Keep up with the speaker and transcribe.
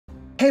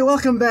Hey,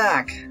 welcome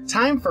back.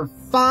 Time for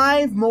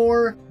 5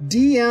 more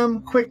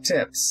DM quick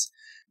tips.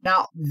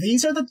 Now,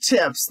 these are the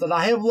tips that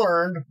I have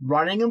learned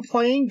running and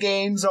playing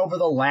games over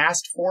the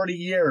last 40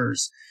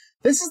 years.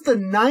 This is the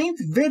 9th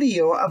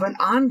video of an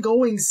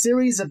ongoing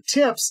series of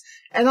tips,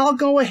 and I'll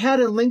go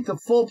ahead and link the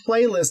full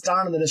playlist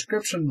down in the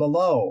description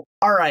below.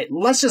 Alright,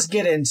 let's just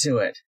get into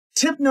it.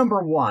 Tip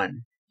number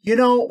 1. You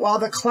know, while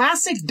the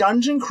classic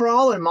dungeon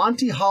crawl and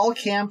Monty Hall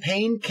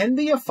campaign can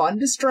be a fun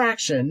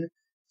distraction,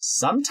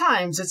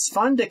 sometimes it's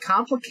fun to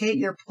complicate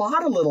your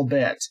plot a little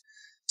bit.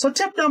 So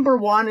tip number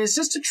 1 is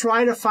just to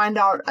try to find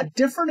out a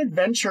different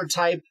adventure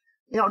type.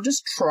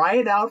 Just try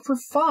it out for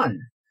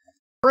fun.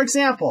 For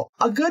example,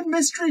 a good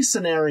mystery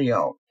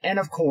scenario. And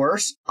of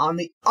course, on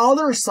the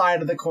other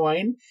side of the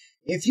coin,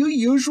 if you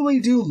usually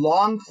do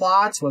long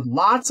plots with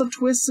lots of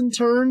twists and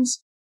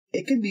turns,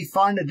 it can be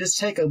fun to just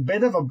take a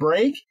bit of a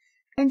break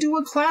and do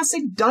a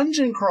classic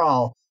dungeon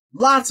crawl.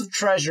 Lots of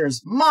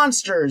treasures,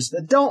 monsters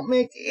that don't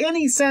make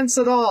any sense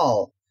at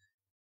all.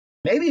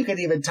 Maybe you could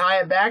even tie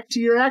it back to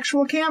your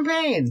actual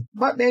campaign,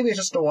 but maybe it's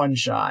just a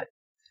one-shot.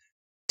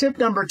 Tip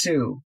number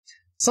 2.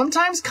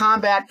 Sometimes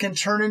combat can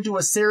turn into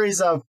a series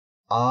of,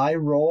 I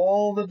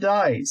roll the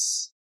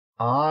dice,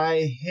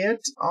 I hit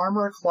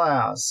armor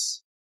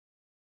class,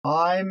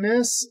 I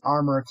miss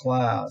armor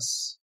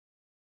class,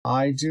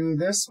 I do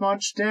this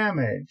much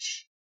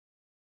damage,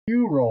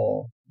 you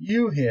roll,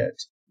 you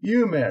hit,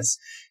 you miss.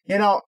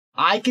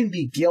 I can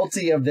be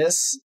guilty of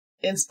this.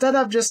 Instead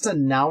of just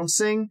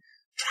announcing,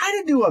 try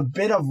to do a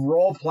bit of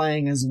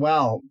role-playing as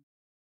well.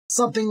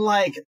 Something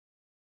like,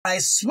 I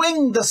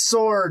swing the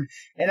sword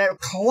and it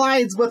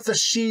collides with the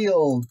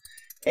shield,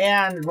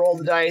 and roll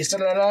the dice,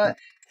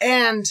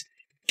 and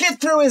get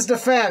through his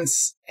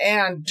defense,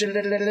 and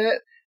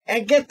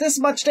get this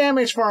much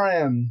damage for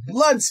him.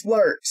 Blood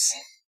splurts.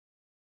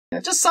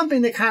 Just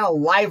something to kind of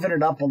liven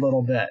it up a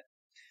little bit.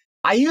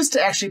 I used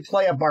to actually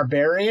play a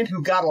barbarian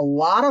who got a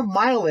lot of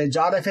mileage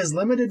out of his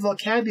limited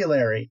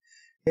vocabulary.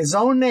 His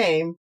own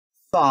name,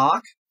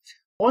 Thok,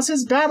 was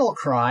his battle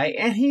cry,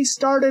 and he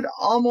started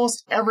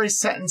almost every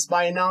sentence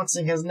by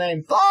announcing his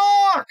name,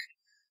 Thok!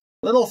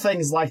 Little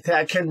things like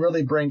that can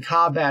really bring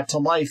combat to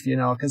life,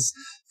 because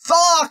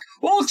Thok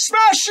will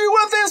smash you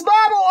with his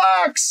battle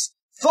axe!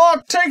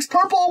 Thok takes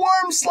Purple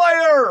Worm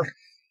Slayer!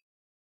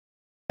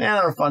 And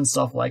other fun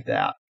stuff like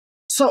that.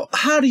 So,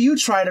 how do you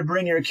try to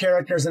bring your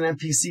characters and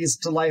NPCs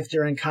to life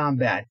during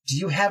combat? Do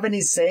you have any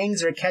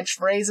sayings or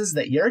catchphrases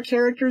that your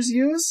characters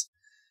use?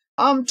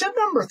 Tip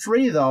number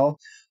 3, though,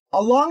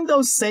 along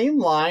those same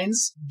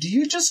lines, do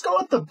you just go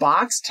with the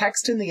box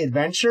text in the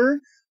adventure,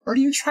 or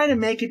do you try to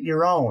make it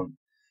your own?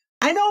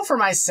 I know for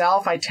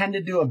myself, I tend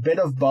to do a bit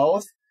of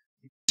both.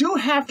 I do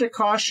have to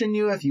caution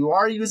you, if you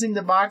are using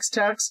the box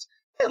text,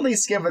 at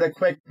least give it a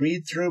quick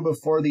read-through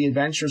before the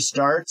adventure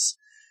starts.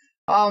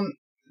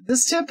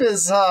 This tip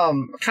is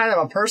kind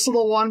of a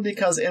personal one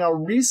because in a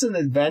recent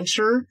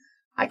adventure,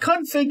 I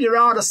couldn't figure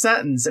out a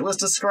sentence. It was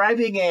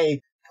describing a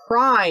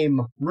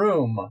prime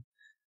room.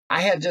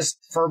 I had just,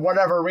 for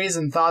whatever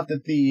reason, thought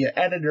that the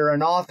editor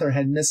and author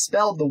had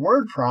misspelled the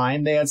word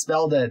prime. They had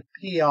spelled it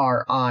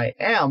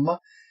P-R-I-M.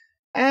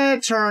 And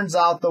it turns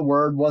out the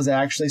word was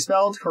actually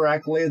spelled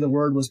correctly. The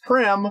word was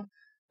prim,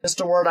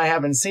 just a word I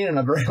haven't seen in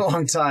a very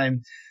long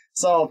time.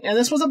 So, and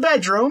this was a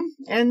bedroom,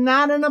 and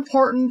not an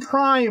important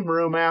prime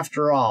room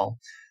after all.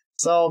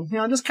 So,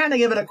 just kind of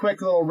give it a quick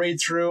little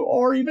read-through,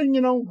 or even,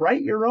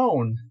 write your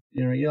own.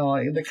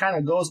 That kind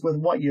of goes with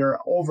what your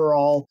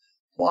overall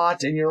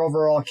plot and your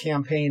overall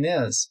campaign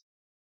is.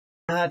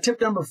 Tip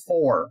number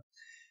 4.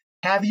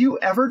 Have you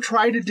ever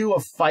tried to do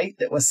a fight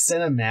that was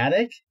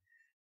cinematic?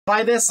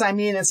 By this, I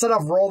mean, instead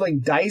of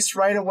rolling dice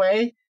right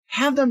away,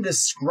 have them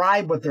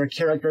describe what their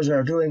characters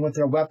are doing with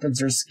their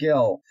weapons or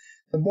skill.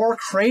 The more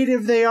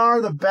creative they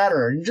are, the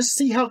better. And just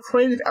see how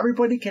creative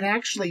everybody can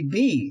actually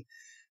be.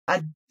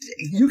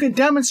 You can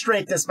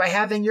demonstrate this by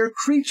having your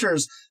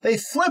creatures, they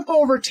flip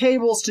over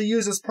tables to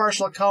use as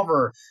partial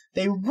cover.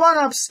 They run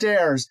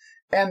upstairs,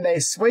 and they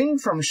swing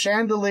from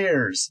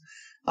chandeliers.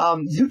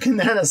 You can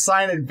then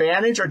assign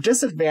advantage or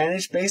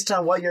disadvantage based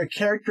on what your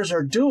characters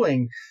are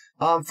doing.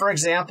 For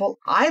example,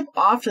 I've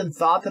often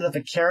thought that if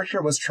a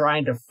character was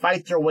trying to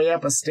fight their way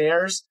up a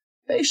stairs,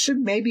 they should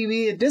maybe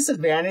be at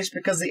disadvantage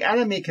because the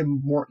enemy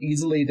can more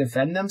easily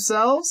defend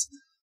themselves.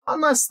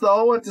 Unless,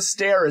 though, if the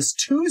stair is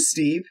too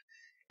steep,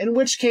 in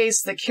which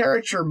case the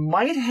character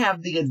might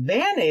have the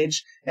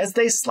advantage as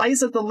they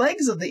slice at the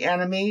legs of the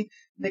enemy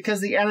because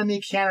the enemy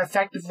can't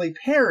effectively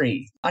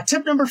parry.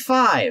 Tip number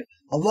 5.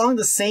 Along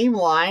the same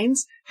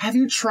lines, have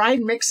you tried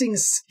mixing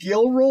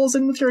skill rolls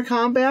in with your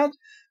combat?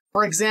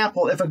 For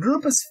example, if a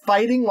group is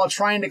fighting while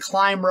trying to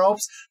climb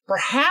ropes,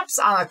 perhaps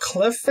on a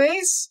cliff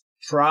face,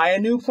 try a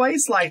new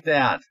place like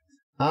that.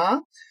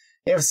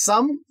 If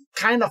some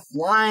kind of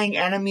flying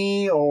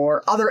enemy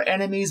or other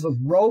enemies with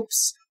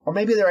ropes, or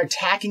maybe they're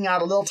attacking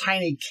out a little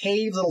tiny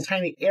cave, little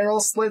tiny arrow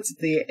slits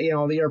that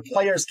your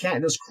players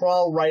can't just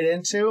crawl right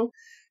into,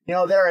 You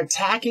know, they're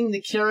attacking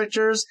the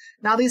characters.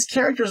 Now, these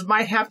characters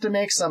might have to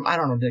make some, I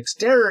don't know,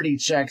 dexterity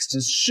checks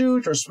to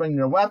shoot or swing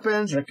their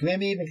weapons, or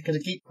maybe even to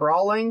keep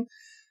crawling.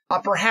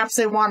 Perhaps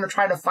they want to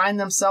try to find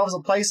themselves a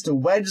place to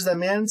wedge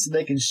them in so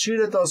they can shoot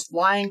at those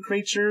flying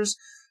creatures,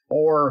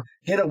 or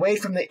get away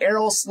from the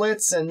arrow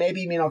slits and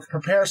maybe, you know,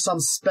 prepare some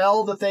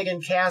spell that they can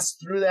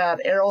cast through that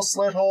arrow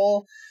slit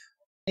hole.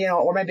 You know,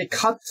 or maybe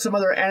cut some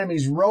of their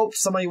enemies'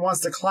 ropes. Somebody wants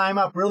to climb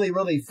up really,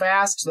 really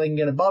fast so they can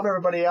get above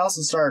everybody else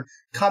and start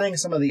cutting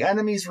some of the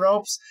enemies'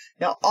 ropes.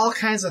 You know, all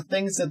kinds of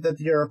things that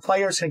your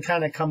players can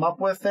kind of come up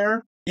with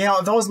there. You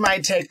know, those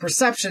might take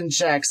perception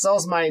checks.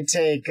 Those might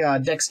take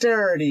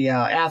dexterity,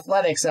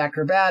 athletics,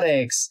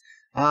 acrobatics.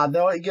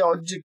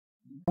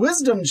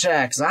 Wisdom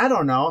checks. I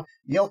don't know.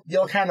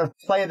 You'll kind of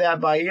play that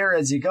by ear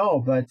as you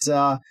go, but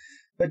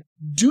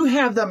do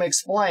have them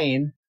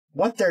explain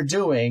what they're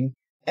doing.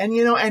 And,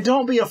 you know, and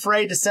don't be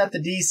afraid to set the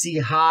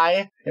DC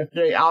high if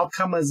the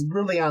outcome is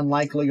really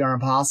unlikely or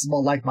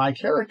impossible. Like, my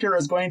character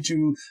is going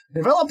to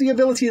develop the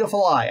ability to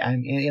fly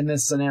in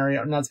this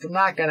scenario, and that's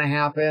not going to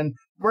happen.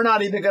 We're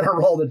not even going to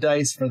roll the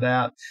dice for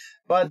that.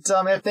 But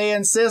if they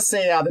insist,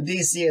 say, the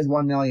DC is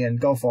 1 million,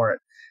 go for it.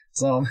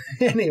 So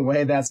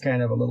anyway, that's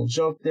kind of a little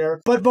joke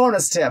there. But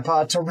bonus tip,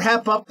 to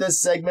wrap up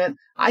this segment,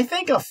 I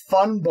think a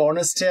fun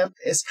bonus tip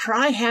is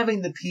try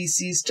having the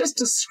PCs just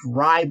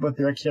describe what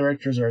their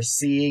characters are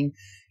seeing.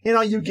 You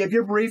know, you give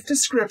your brief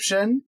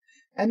description,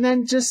 and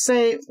then just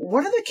say,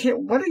 what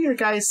do your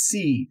guys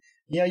see?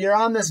 You know, you're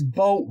on this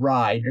boat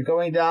ride. You're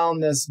going down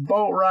this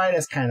boat ride.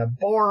 It's kind of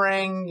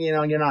boring. You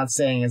know, you're not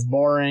saying it's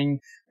boring.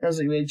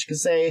 You can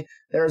say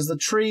there's the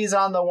trees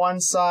on the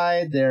one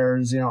side.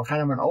 There's, you know,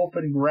 kind of an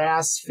open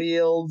grass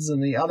fields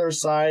on the other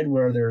side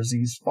where there's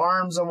these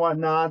farms and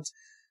whatnot.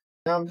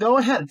 Go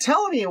ahead.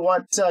 Tell me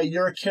what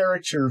your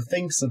character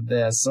thinks of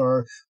this,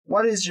 or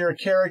what is your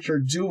character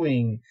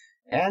doing?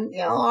 And, you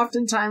know,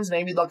 oftentimes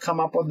maybe they'll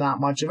come up with not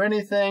much of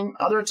anything.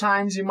 Other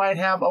times you might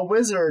have a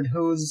wizard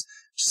who's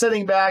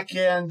sitting back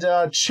and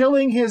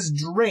chilling his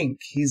drink.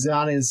 He's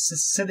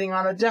sitting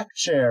on a deck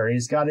chair.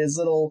 He's got his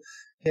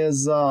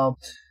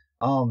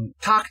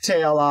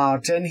cocktail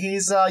out, and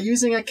he's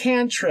using a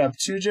cantrip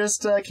to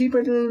just keep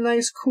it at a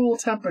nice cool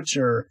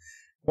temperature.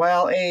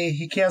 While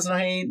he has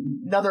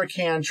another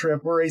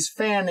cantrip where he's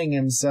fanning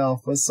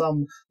himself with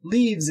some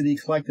leaves that he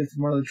collected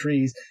from one of the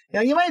trees. You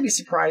know, you might be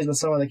surprised what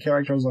some of the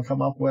characters will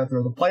come up with,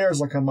 or the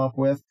players will come up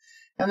with,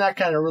 and that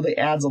kind of really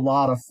adds a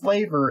lot of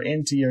flavor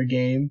into your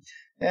game.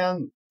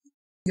 And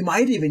you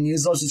might even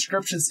use those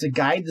descriptions to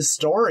guide the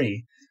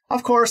story.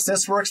 Of course,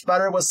 this works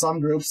better with some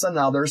groups than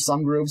others.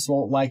 Some groups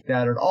won't like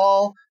that at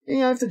all. You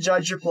have to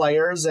judge your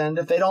players, and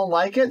if they don't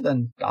like it,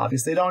 then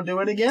obviously don't do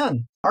it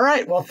again. All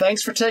right, well,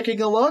 thanks for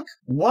taking a look.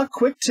 What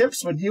quick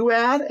tips would you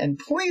add? And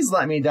please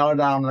let me know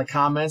down in the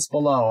comments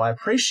below. I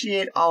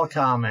appreciate all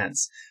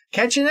comments.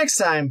 Catch you next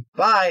time.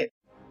 Bye.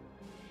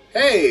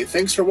 Hey,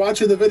 thanks for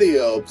watching the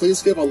video.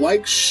 Please give a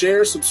like,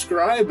 share,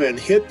 subscribe, and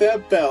hit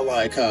that bell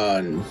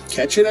icon.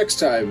 Catch you next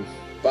time.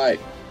 Bye.